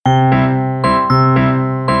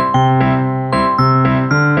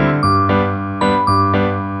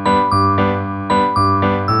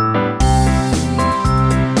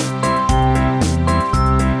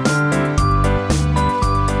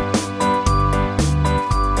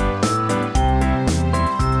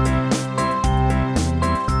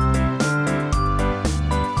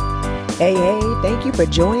Thank you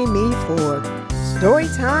for joining me for Story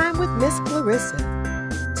Time with Miss Clarissa.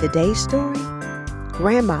 Today's story,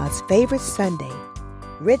 Grandma's Favorite Sunday,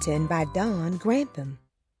 written by Dawn Grantham.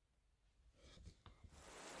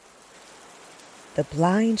 The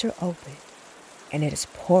blinds are open, and it is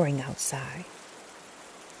pouring outside.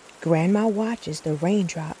 Grandma watches the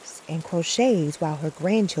raindrops and crochets while her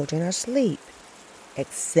grandchildren are asleep,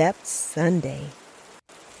 except Sunday.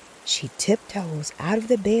 She tiptoes out of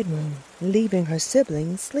the bedroom, leaving her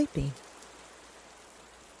siblings sleeping.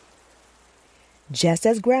 Just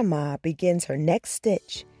as Grandma begins her next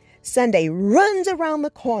stitch, Sunday runs around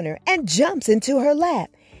the corner and jumps into her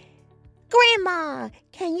lap. "Grandma,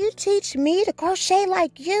 can you teach me to crochet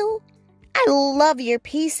like you? I love your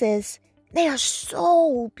pieces. They are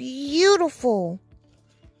so beautiful."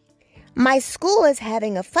 "My school is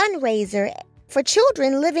having a fundraiser for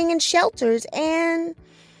children living in shelters, and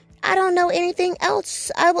I don't know anything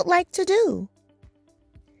else I would like to do.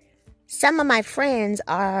 Some of my friends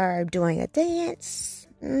are doing a dance.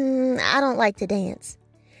 I don't like to dance.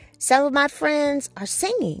 Some of my friends are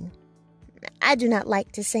singing. I do not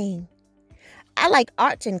like to sing. I like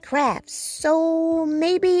arts and crafts, so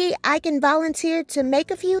maybe I can volunteer to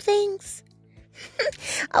make a few things.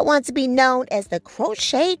 I want to be known as the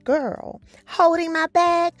crochet girl, holding my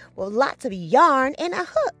bag with lots of yarn and a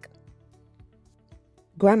hook."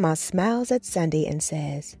 Grandma smiles at Sunday and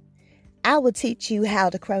says, "I will teach you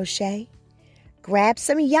how to crochet. Grab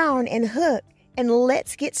some yarn and hook and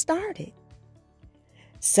let's get started."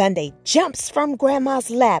 Sunday jumps from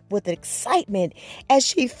Grandma's lap with excitement as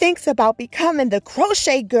she thinks about becoming the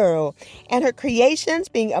crochet girl and her creations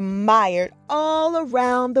being admired all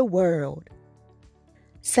around the world.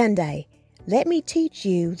 "Sunday, let me teach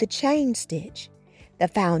you the chain stitch, the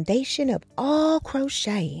foundation of all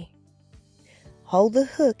crocheting. Hold the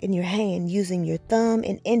hook in your hand using your thumb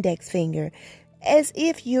and index finger as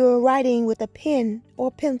if you're writing with a pen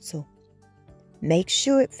or pencil. Make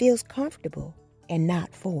sure it feels comfortable and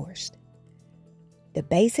not forced. The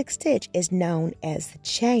basic stitch is known as the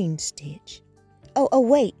chain stitch. Oh,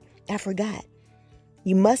 wait, I forgot.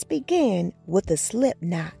 You must begin with a slip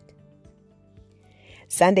knot."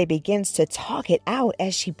 Sunday begins to talk it out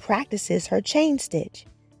as she practices her chain stitch.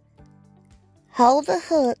 "Hold the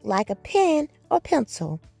hook like a pen or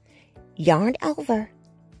pencil. Yarn over.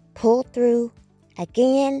 Pull through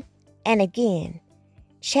again and again.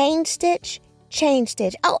 Chain stitch, chain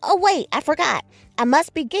stitch. Oh, wait, I forgot. I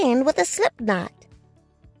must begin with a slip knot."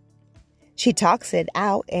 She talks it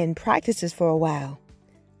out and practices for a while.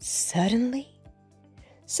 Suddenly,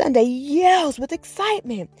 Sunday yells with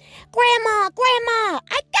excitement, Grandma,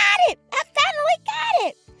 I got it! I finally got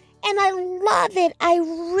it! And I love it. I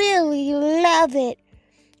really love it.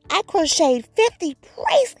 I crocheted 50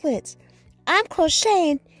 bracelets. I'm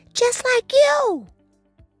crocheting just like you."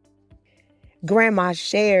 Grandma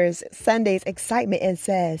shares Sunday's excitement and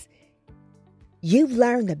says, "You've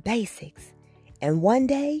learned the basics, and one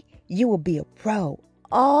day you will be a pro,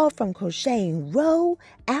 all from crocheting row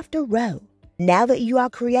after row. Now that you are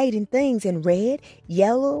creating things in red,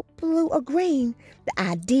 yellow, blue, or green, the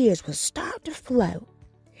ideas will start to flow.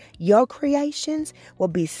 Your creations will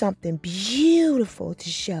be something beautiful to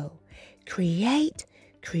show. Create,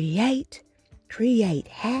 create, create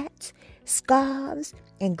hats, scarves,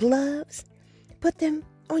 and gloves. Put them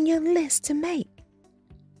on your list to make."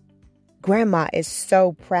 Grandma is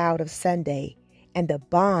so proud of Sunday and the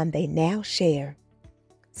bond they now share.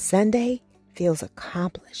 Sunday feels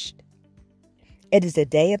accomplished. It is the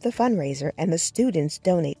day of the fundraiser, and the students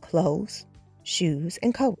donate clothes, shoes,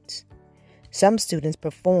 and coats. Some students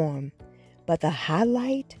perform, but the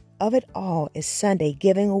highlight of it all is Sunday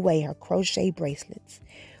giving away her crochet bracelets.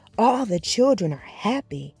 All the children are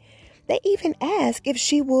happy. They even ask if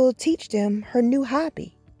she will teach them her new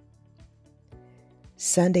hobby.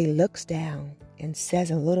 Sunday looks down and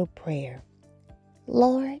says a little prayer.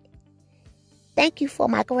 "Lord, thank you for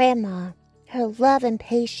my grandma, her love and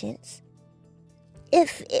patience.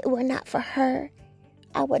 If it were not for her,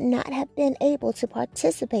 I would not have been able to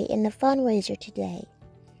participate in the fundraiser today.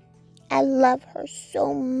 I love her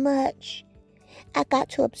so much. I got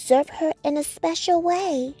to observe her in a special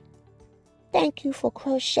way. Thank you for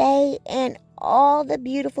crochet and all the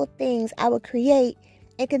beautiful things I will create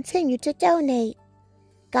and continue to donate.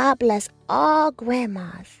 God bless all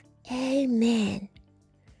grandmas. Amen."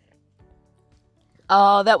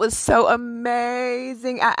 Oh, that was so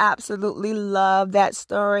amazing. I absolutely love that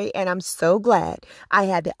story, and I'm so glad I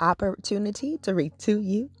had the opportunity to read to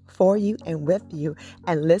you, for you, and with you.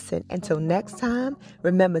 And listen, until next time,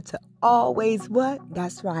 remember to always what?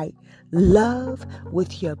 That's right. Love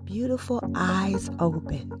with your beautiful eyes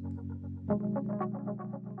open.